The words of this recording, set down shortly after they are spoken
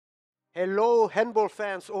Hello, handball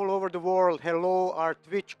fans all over the world. Hello, our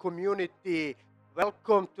Twitch community.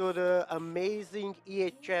 Welcome to the amazing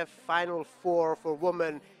EHF Final 4 for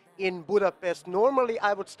women in Budapest. Normally,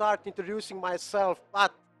 I would start introducing myself,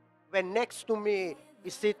 but when next to me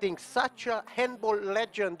is sitting such a handball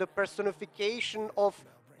legend, the personification of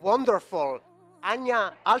wonderful,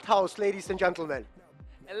 Anja Althaus, ladies and gentlemen.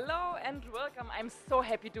 Hello and welcome. I'm so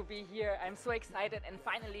happy to be here. I'm so excited, and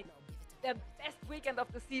finally the best weekend of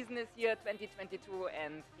the season is here, 2022,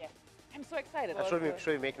 and yeah, I'm so excited.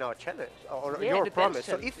 Should we make now a challenge or Yeah, your the promise?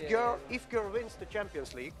 dance So if challenge. if girl wins the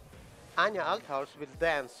Champions League, Anja Althaus will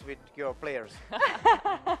dance with your players.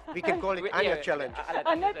 We can call it Anja challenge.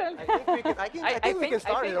 I think we can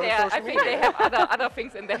start it on social I think media. they have other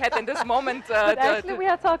things in their head in this moment. But actually, we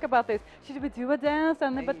have talked about this. Should we do a dance?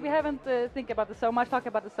 But we haven't think about it so much. Talk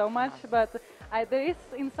about it so much. But there is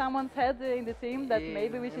in someone's head in the team that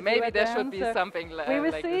maybe we should. Maybe do a there dance. should be something like. We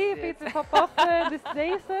will like see this, if it will pop up these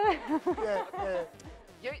days.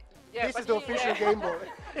 This is the official game ball.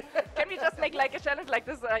 Can we just make like a challenge like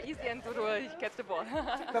this easy and to catch the ball?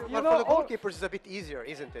 But for the goalkeepers, it's a bit easier,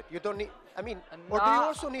 isn't it? You don't need. I mean, or do you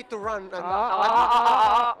also need to run? And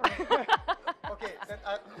okay, then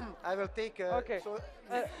I will take. Okay. So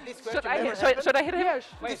this question Should I hit him? Yes.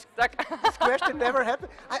 Wait, this question never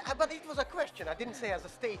happened. But it was a question. I didn't say as a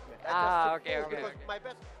statement. I just okay, took okay, because okay. my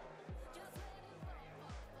best.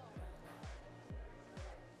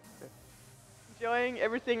 Enjoying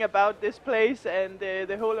everything about this place and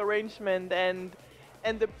the whole arrangement and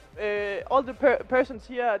the all the persons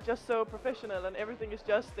here are just so professional and everything is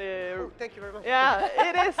just Thank you very much. yeah,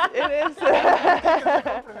 it is.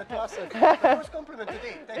 Compliment to us. The first compliment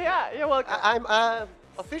today. Thank you. Yeah, you're welcome. I'm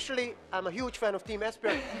officially I'm a huge fan of Team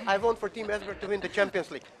Esbjerg. I want for Team Esbjerg to win the Champions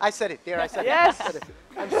League. I said it. There, I said Yes. it. I said it.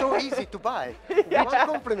 I'm so easy to buy. Yeah. One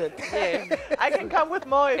compliment. I can come with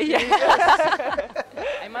more if you need.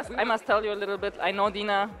 I must tell you a little bit. I know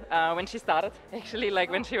Dina when she started, actually, like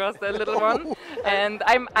when she was the little one, and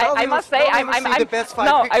I must say I'm the best five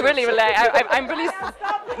no, I pictures. really I'm really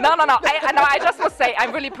no. I just must say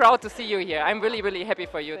I'm really proud to see you here. I'm really happy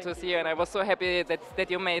for you to see you, and I was so happy that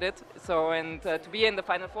you made it. So and to be in the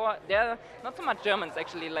Final Four, there are not so much Germans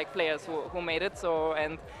actually, like players who made it. So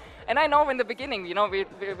and I know in the beginning, you know, we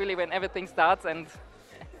really when everything starts and.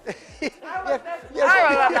 No, it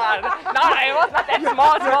was not that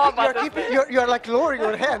small, but You're like lowering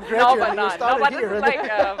your hand no, gradually. but You no, started but here. this is like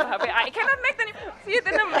I cannot make any see it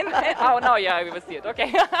in oh no, yeah, we will see it.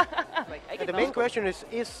 Okay. And the main question is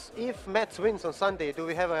if Metz wins on Sunday, do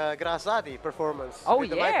we have a Zaadi performance Oh, with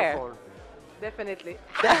the yeah. microphone? Definitely.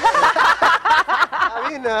 I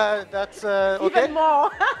mean, that's okay. Even more.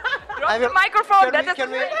 Drop the microphone.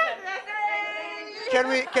 Can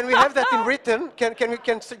we have that in written? Can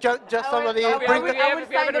just somebody bring we the have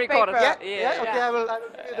it recorded. Yeah. Okay, I will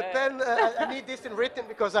give you the pen. I need this in written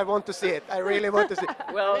because I want to see it. I really want to see it.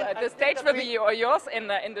 Well, the stage will be yours in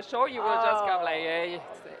the show. You will just come like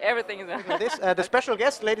everything is. The special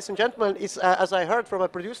guest, ladies and gentlemen, is as I heard from a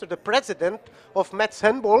producer, the president of Metz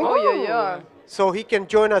Handball. Oh, yeah. So he can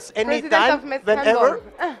join us anytime, of Metz whenever.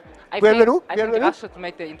 I Bienvenue, think bienvenue. Rush should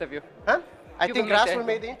make the interview. Huh? I You think will make Ras will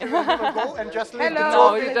make the interview. He will go and just leave the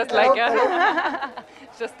No, trophy. we just Hello, like hello.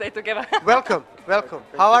 just stay together. Welcome.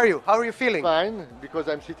 How are you? How are you feeling? Fine, because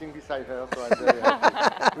I'm sitting beside her, so I'm very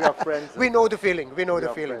happy. We are friends. We know the feeling. We know the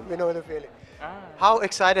are feeling. friends. We know the feeling. How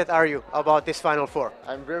excited are you about this Final Four?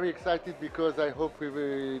 I'm very excited because I hope we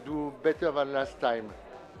will do better than last time.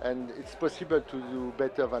 And it's possible to do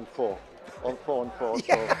better than 4 on 4 on 4.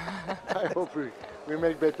 So I hope we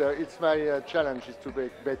make better. It's my challenge is to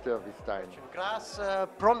make better this time. Gras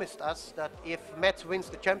promised us that if Metz wins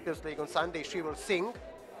the Champions League on Sunday, she will sing.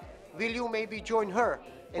 Will you maybe join her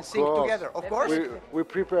and sing together? Of course. We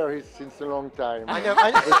prepare it since a long time. I know.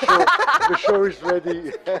 The show is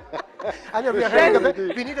ready. I know.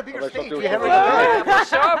 We need a bigger stage. We have For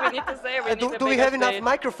sure, we need to say we need do we have enough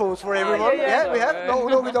microphones for everyone? yeah. We have. No,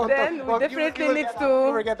 we don't. Then we definitely need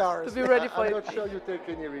to get ours. be ready for I'm it. not sure you take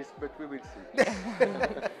any risk, but we will see.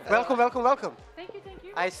 Welcome. Thank you.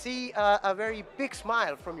 I see a very big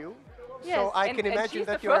smile from you. Yes. So I And can imagine she's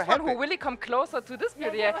that the you are first one happy. who really come closer to this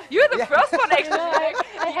video. You're the first one actually.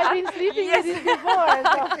 I have been sleeping Yes. with this before.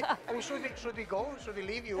 I mean, should we go? Should we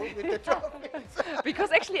leave you with the trophies?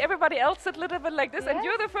 Because actually everybody else sit a little bit like this, and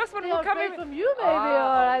you're the first one They who are come afraid in. from you, maybe,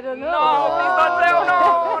 or I don't know. No, please don't say,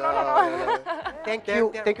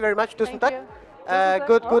 no. Thank you very much. Tusen Thank takk. you.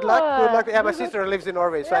 Good luck. Yeah, my Good sister lives in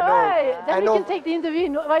Norway, so Yeah, I know. right. Then I we know. can take the interview.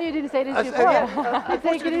 Why you didn't say this before?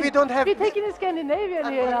 Unfortunately, we don't have. We're taking in Scandinavian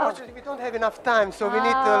here now. Unfortunately, we don't have enough time, so we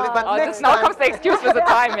need to. But Oh, next now time. comes the excuse with the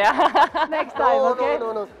time, yeah. Next time, okay?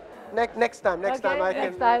 No. next time. Next time I can.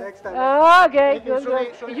 Next time. Next time. Oh, okay, Maybe good, should we-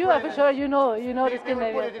 good. should we You put are it for in- sure. You know the We will put it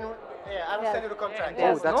Scandinavian. in. Yeah, I will Yes. send you the contract.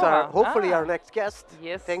 Yes, Oh, that's Nora. our hopefully Ah. our next guest.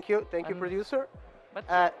 Yes. Thank you, producer.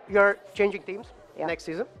 But You're changing teams Yeah. next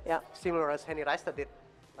season. Yeah. Similar as Henny Rijstad did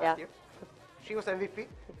last Yeah. year. She was MVP.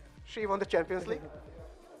 She won the Champions League.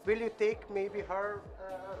 Will you take maybe her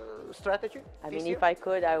strategy? I this mean, year? if I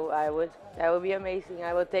could, I would. That would be amazing.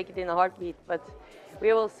 I would take it in a heartbeat, but we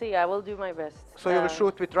will see. I will do my best. So you will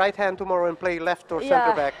shoot with right hand tomorrow and play left or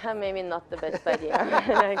center Yeah, back. maybe not the best idea,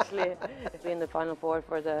 actually. In the final four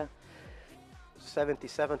for the.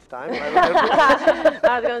 77th time. I will help you.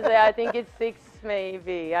 I was going to say, I think it's 6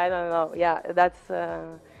 maybe. I don't know. Yeah,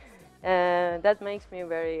 that makes me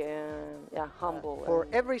very humble. For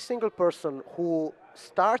and- every single person who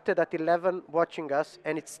started at 11 watching us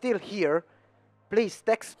and it's still here, please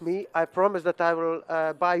text me. I promise that I will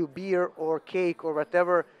buy you beer or cake or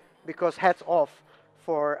whatever, because hats off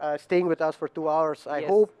for staying with us for 2 hours. I Yes.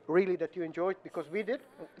 hope really that you enjoyed, because we did.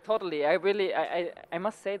 totally, I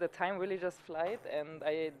must say the time really just flied, and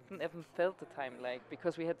I didn't even felt the time, like,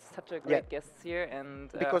 because we had such a great guests here,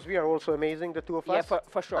 and Because we are also amazing, the two of us. yeah,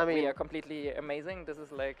 for sure, I mean, we are completely amazing. This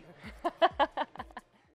is like